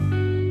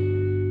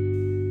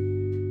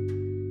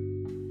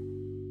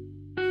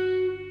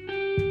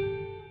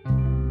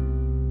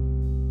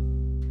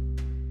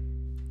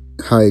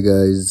Hi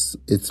guys,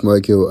 it's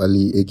Michael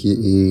Ali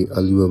aka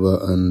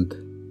Alibaba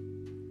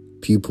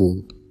and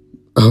people.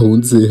 I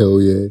won't say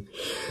hell yeah.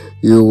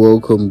 You're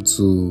welcome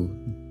to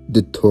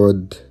the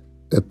third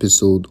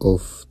episode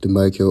of the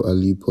Michael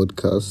Ali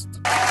podcast.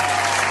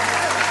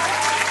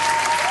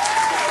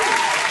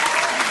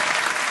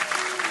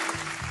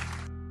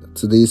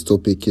 Today's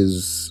topic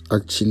is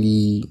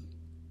actually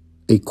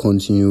a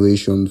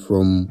continuation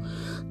from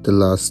the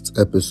last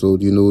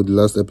episode. The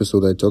last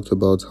episode I talked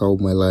about how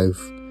my life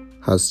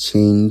has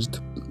changed,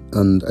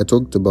 and I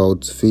talked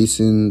about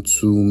facing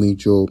two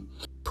major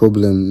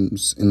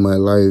problems in my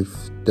life.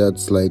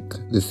 That's like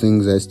the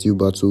things I still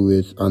battle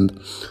with, and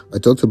I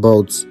talked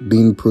about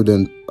being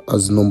prudent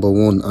as number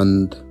one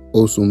and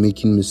also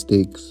making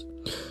mistakes.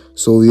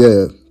 So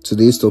yeah,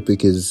 today's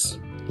topic is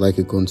like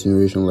a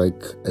continuation,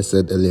 like I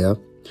said earlier,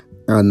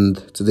 and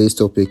today's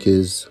topic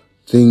is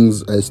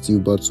things I still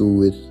battle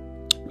with.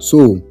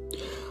 So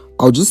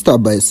I'll just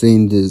start by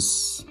saying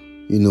this,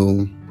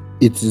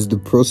 it is the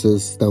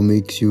process that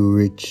makes you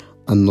rich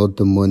and not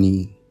the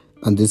money.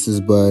 And this is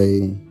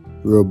by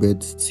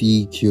Robert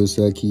T.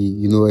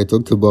 Kiyosaki. I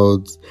talked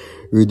about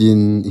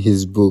reading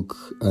his book,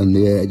 and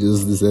I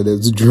just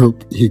decided to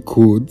drop a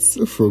quote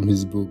from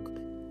his book.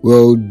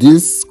 Well,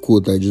 this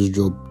quote I just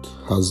dropped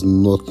has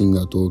nothing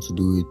at all to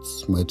do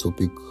with my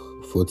topic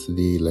for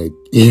today. Like,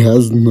 it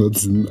has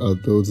nothing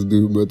at all to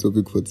do with my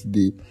topic for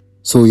today.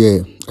 So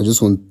yeah, I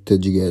just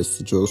wanted you guys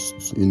to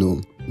just,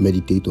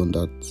 meditate on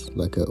that,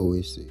 like I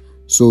always say.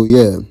 So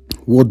yeah,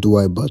 what do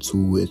I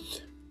battle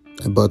with?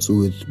 I battle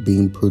with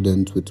being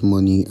prudent with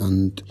money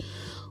and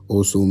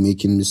also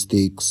making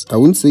mistakes. I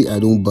wouldn't say I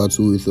don't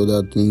battle with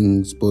other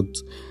things, but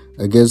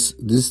I guess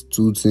these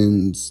two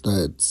things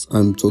that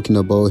I'm talking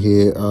about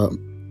here are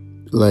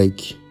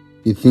like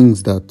the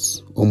things that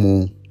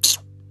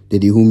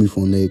they hold me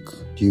for neck.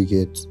 Do you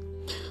get?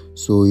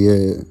 So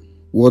yeah,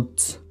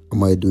 what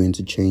am I doing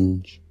to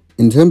change?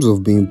 In terms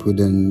of being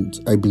prudent,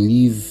 I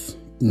believe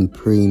in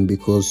praying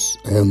because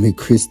I am a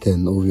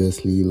Christian,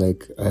 obviously.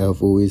 Like I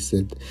have always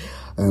said,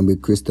 I am a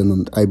Christian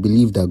and I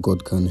believe that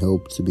God can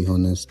help, to be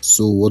honest.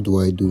 So what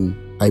do?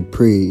 I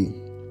pray.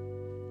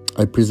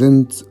 I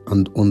present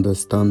and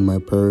understand my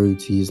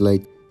priorities.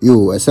 Like,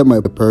 I set my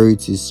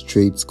priorities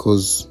straight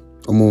because,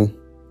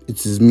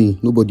 it is me.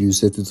 Nobody will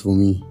set it for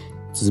me.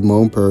 It is my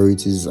own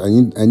priorities. I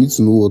need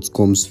to know what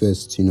comes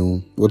first,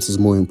 what is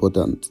more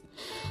important.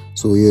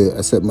 So yeah,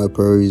 I set my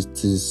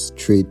priorities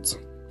straight.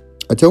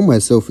 I tell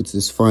myself it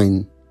is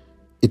fine.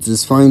 It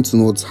is fine to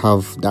not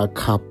have that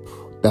cap,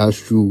 that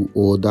shoe,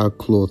 or that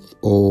cloth,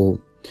 or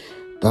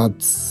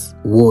that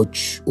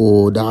watch,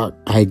 or that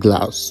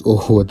eyeglass, or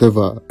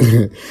whatever.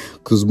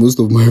 Because most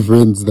of my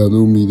friends that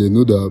know me, they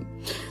know that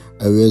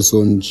I wear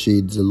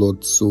sunshades a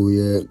lot. So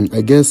yeah,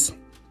 I guess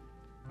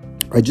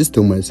I just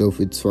tell myself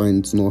it's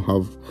fine to not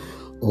have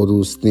all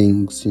those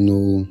things,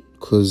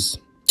 because,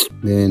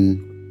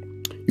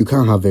 man, you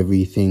can't have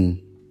everything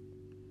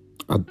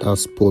at that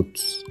spot,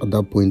 at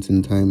that point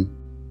in time.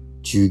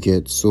 Do you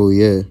get? So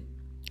yeah,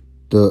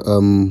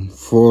 the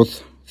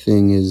fourth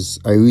thing is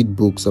I read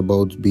books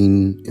about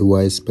being a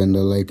wise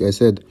spender. Like I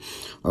said,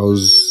 I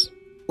was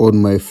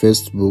on my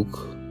first book,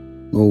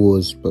 no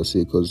words per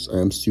se, because I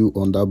am still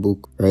on that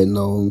book right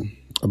now,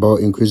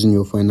 about increasing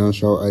your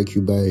financial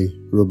IQ by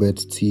Robert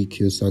T.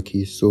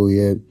 Kiyosaki. So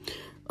yeah,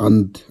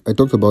 and I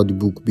talked about the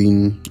book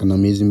being an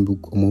amazing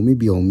book. Or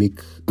maybe I'll make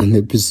an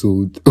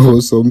episode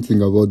or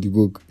something about the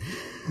book.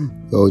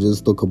 I'll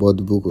just talk about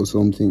the book or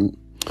something.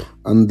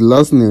 And the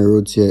last thing I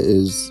wrote here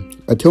is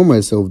I tell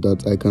myself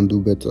that I can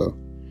do better.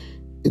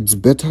 It's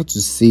better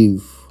to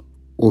save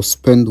or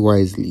spend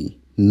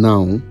wisely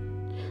now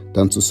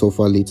than to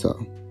suffer later.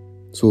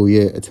 So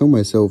yeah, I tell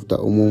myself that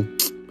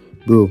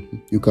bro,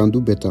 you can do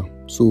better.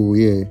 So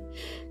yeah,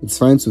 it's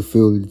fine to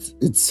fail.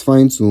 It's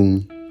fine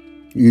to,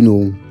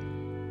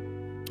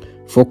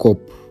 fuck up.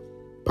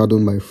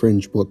 Pardon my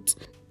French, but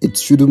it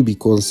shouldn't be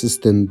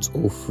consistent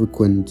or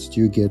frequent.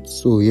 Do you get?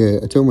 So yeah,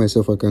 I tell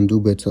myself I can do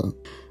better.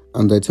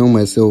 And I tell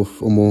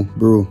myself,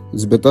 bro,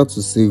 it's better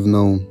to save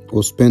now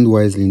or spend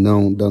wisely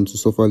now than to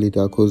suffer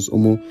later. Because,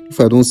 if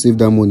I don't save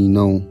that money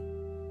now,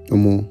 I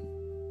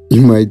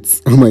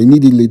might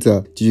need it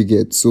later. Do you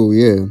get? So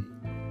yeah.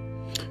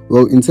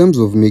 Well, in terms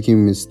of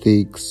making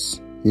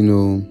mistakes,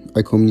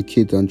 I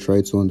communicate and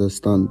try to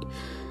understand.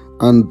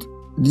 And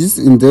this,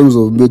 in terms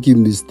of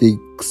making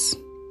mistakes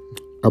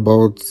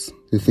about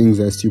the things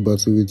I still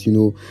battle with,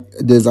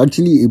 there's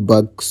actually a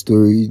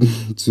backstory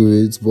to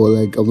it, but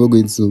like I'm not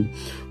going to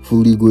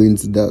fully go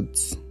into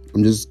that.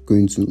 I'm just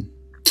going to,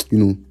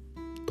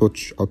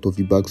 touch out of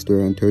the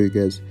backstory and tell you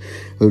guys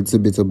a little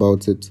bit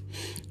about it.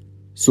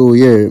 So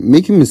yeah,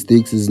 making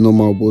mistakes is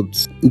normal,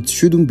 but it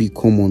shouldn't be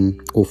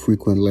common or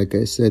frequent. Like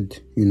I said,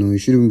 it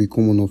shouldn't be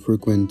common or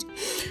frequent.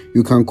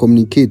 You can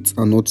communicate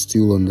and not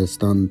still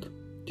understand.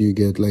 Do you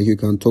get? Like, you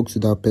can talk to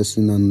that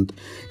person and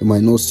you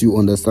might not still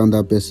understand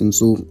that person.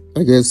 So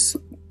I guess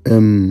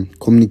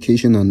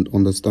communication and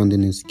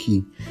understanding is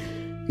key.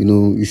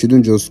 You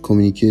shouldn't just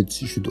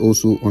communicate, you should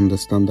also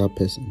understand that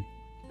person.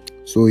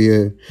 So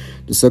yeah,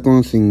 the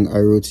second thing I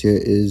wrote here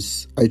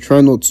is I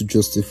try not to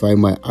justify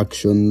my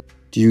action.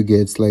 Do you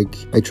get? Like,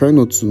 I try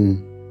not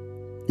to,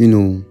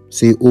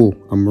 say, oh,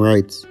 I'm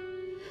right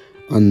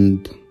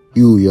and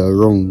you're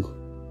wrong.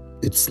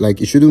 It's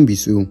like, it shouldn't be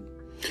so.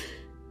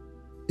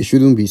 It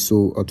shouldn't be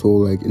so at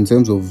all. Like, in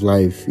terms of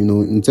life,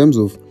 in terms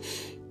of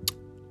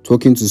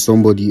talking to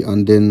somebody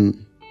and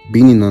then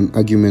being in an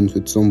argument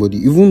with somebody,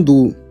 even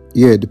though,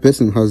 yeah, the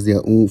person has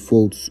their own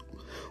faults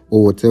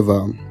or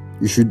whatever,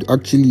 you should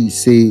actually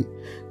say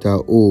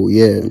that, oh,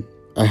 yeah,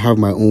 I have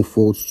my own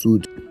faults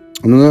too.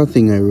 Another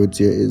thing I wrote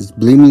here is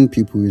blaming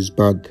people is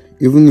bad,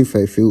 even if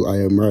I feel I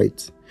am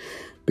right,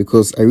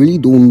 because I really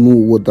don't know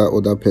what that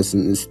other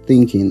person is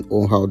thinking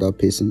or how that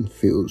person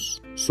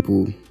feels.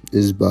 So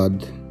it's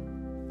bad.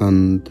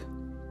 And,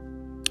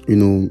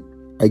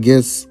 I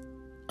guess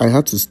I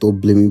had to stop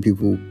blaming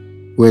people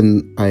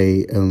when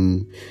I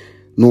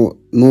not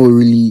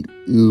really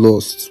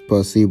lost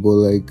per se, but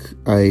like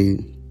I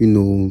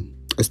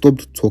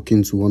stopped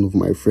talking to one of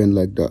my friends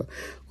like that,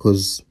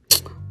 because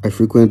I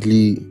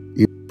frequently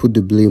put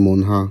the blame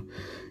on her.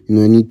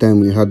 Anytime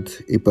we had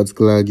a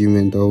particular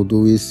argument, I would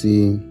always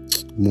say,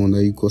 Mona,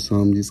 you cause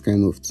this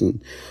kind of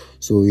thing.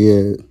 So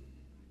yeah,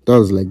 that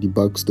was like the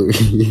backstory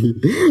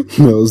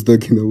I was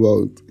talking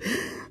about.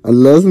 And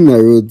the last thing I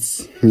wrote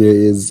here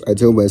is I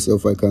tell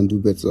myself I can do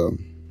better.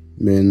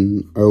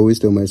 Man, I always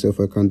tell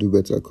myself I can do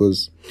better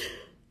because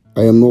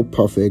I am not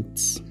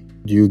perfect.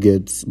 Do you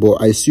get?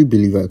 But I still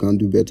believe I can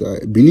do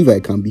better. I believe I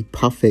can be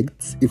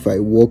perfect if I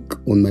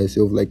work on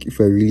myself, like if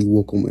I really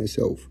work on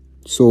myself.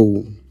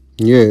 So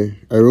yeah,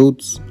 I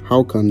wrote,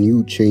 how can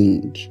you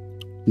change?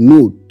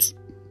 Note,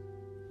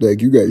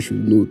 like, you guys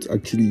should note,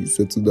 actually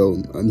settle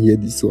down and hear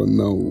this one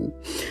now.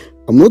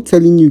 I'm not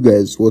telling you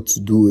guys what to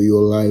do with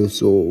your life,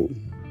 so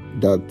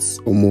that's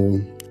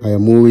I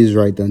am always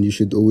right and you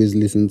should always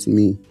listen to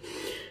me,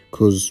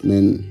 because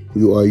man,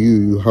 you are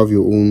you have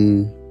your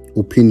own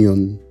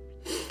opinion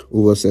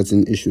over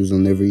certain issues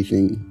and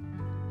everything.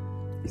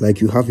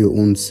 Like, you have your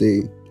own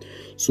say.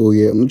 So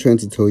yeah, I'm not trying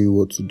to tell you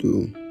what to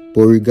do,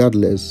 but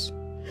regardless,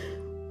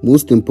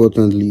 most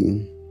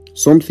importantly,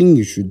 something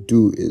you should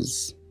do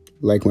is,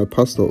 like my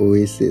pastor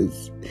always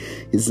says,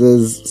 he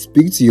says,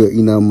 speak to your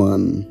inner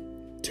man.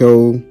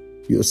 Tell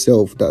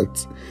yourself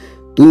that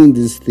doing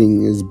this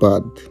thing is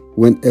bad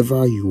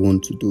whenever you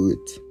want to do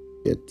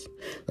it.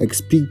 Like,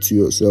 speak to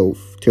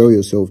yourself. Tell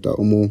yourself that,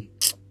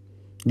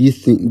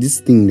 this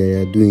thing that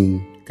you're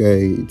doing,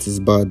 guy, it is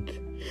bad.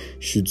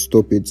 You should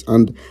stop it.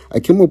 And I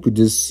came up with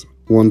this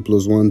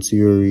 1+1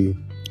 theory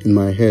in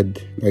my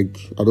head. Like,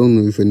 I don't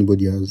know if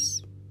anybody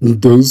has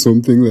done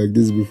something like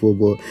this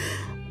before,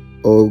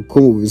 or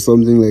come up with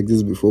something like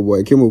this before,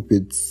 but I came up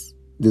with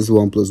this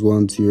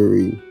 1+1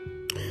 theory.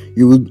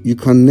 You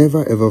can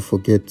never ever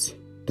forget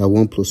that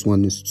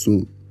 1+1 is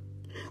 2.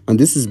 And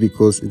this is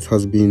because it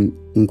has been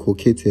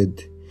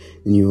inculcated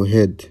in your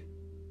head.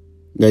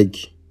 Like,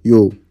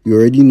 you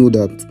already know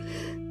that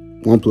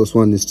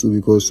 1+1 is 2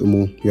 because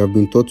you have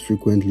been taught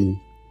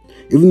frequently.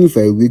 Even if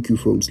I wake you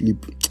from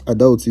sleep, I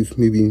doubt if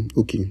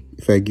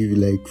if I give you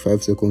like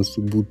 5 seconds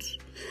to boot,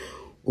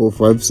 or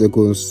 5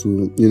 seconds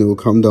to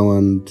calm down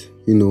and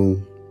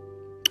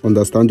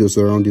understand your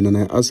surrounding, and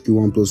I ask you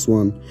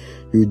 1+1,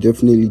 you will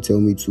definitely tell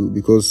me 2,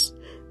 because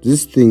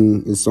this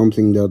thing is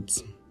something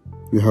that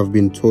you have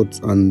been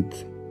taught and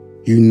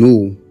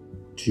do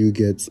you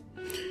get?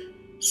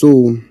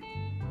 So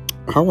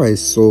how I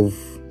solve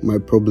my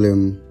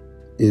problem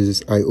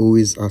is I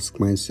always ask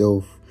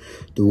myself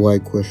the why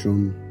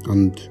question,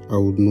 and I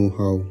would know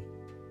how.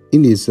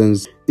 In a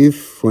sense, if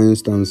for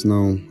instance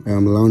now I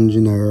am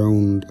lounging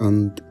around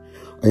and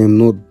I am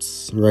not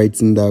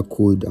writing that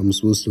code I'm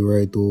supposed to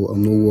write, or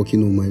I'm not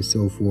working on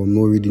myself, or I'm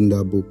not reading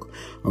that book,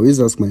 I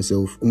always ask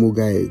myself,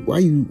 guy, why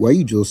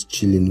you just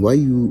chilling? Why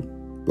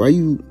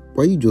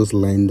you just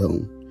lying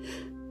down?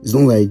 It's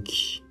not like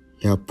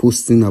you're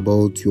posting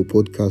about your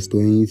podcast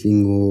or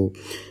anything, or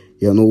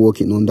you're not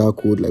working on that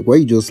code. Like, why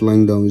you just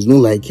lying down? It's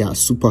not like you're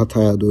super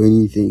tired or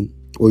anything,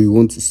 or you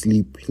want to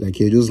sleep. Like,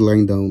 you're just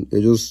lying down,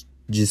 you're just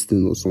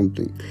gisting or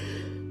something.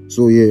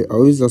 So yeah, I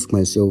always ask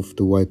myself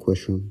the why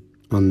question,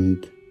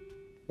 and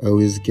I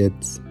always get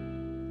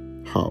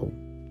how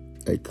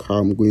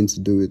I'm going to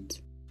do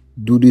it.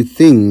 Do the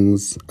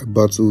things I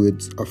battle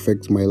with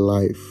affect my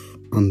life,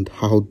 and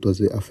how does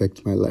it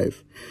affect my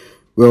life?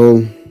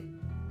 Well,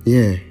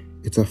 yeah,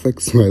 it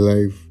affects my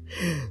life,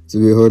 to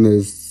be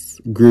honest,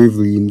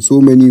 gravely, in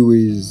so many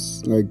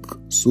ways, like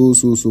so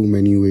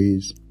many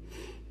ways.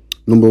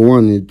 Number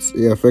one, it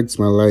affects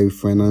my life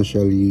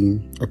financially,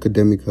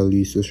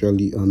 academically,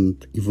 socially,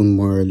 and even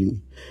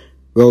morally.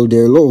 Well,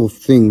 there are a lot of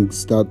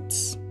things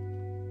that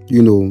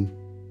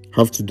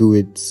have to do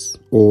it,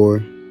 or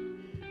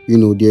there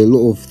are a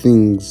lot of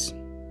things,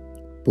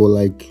 but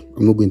like,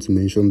 I'm not going to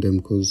mention them,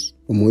 because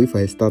if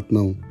I start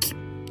now,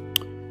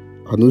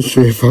 I'm not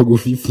sure if I go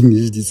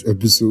finish this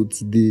episode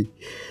today.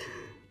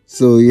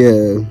 So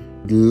yeah,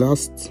 the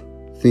last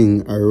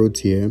thing I wrote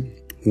here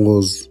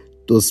was,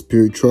 does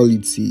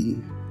spirituality,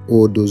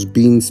 or does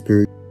being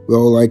spiritual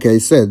Well, like I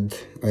said,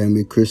 I am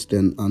a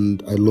Christian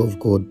and I love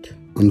God.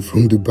 And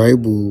from the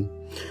Bible,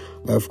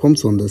 I've come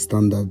to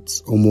understand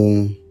that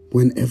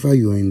whenever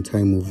you are in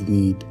time of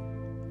need,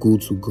 go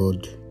to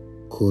God.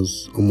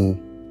 Because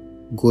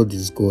God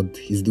is God.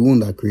 He's the one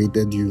that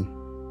created you.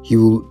 He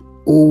will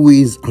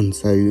always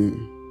answer you.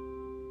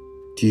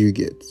 Do you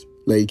get?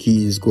 Like,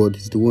 He is God.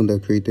 He's the one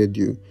that created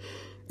you.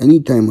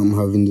 Anytime I'm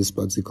having this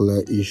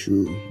particular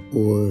issue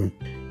or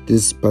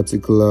this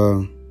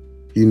particular,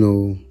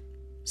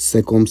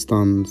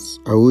 circumstance,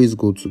 I always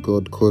go to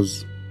God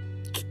because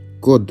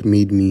God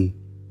made me.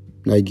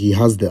 Like, He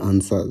has the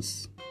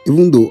answers.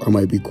 Even though I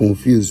might be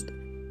confused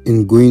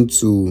in going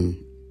to,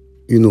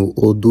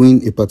 or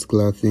doing a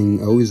particular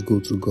thing, I always go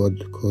to God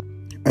because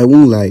I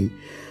won't lie,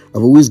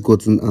 I've always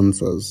gotten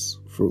answers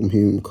from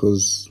Him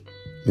because,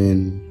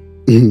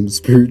 man,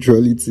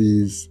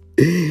 spirituality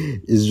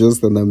is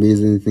just an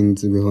amazing thing,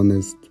 to be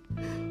honest.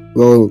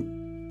 Well,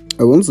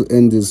 I want to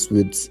end this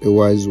with a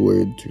wise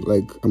word.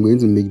 Like, I'm going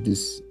to make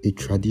this a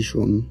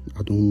tradition.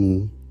 I don't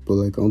know, but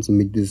like, I want to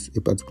make this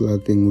a particular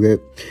thing where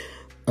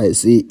I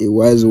say a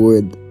wise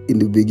word in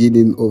the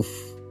beginning of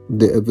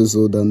the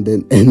episode and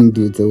then end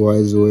with a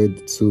wise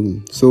word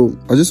too. So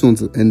I just want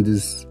to end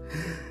this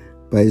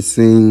by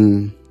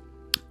saying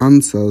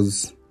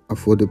answers are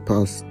for the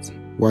past,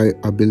 while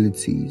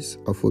abilities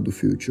are for the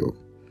future.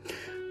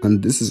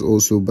 And this is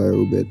also by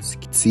Robert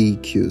T.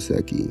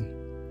 Kiyosaki.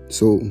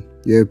 So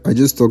yeah, I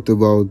just talked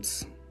about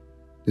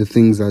the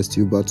things I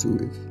still battle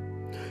with.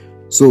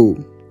 So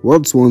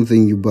what's one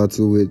thing you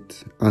battle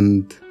with,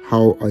 and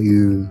how are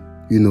you,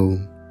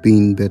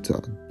 being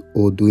better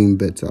or doing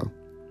better?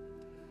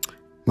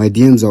 My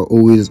DMs are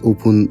always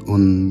open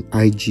on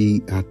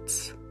IG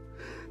at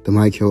the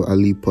Michael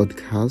Ali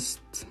Podcast,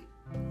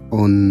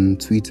 on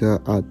Twitter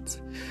at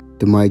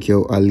the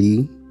Michael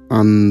Ali,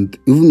 and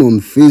even on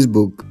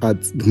Facebook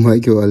at the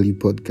Michael Ali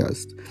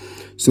Podcast.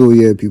 So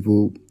yeah,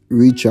 people,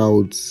 reach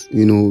out.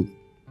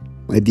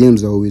 My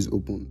DMs are always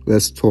open.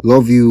 Let's talk.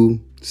 Love you.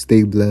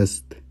 Stay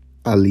blessed.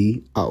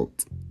 Ali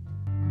out.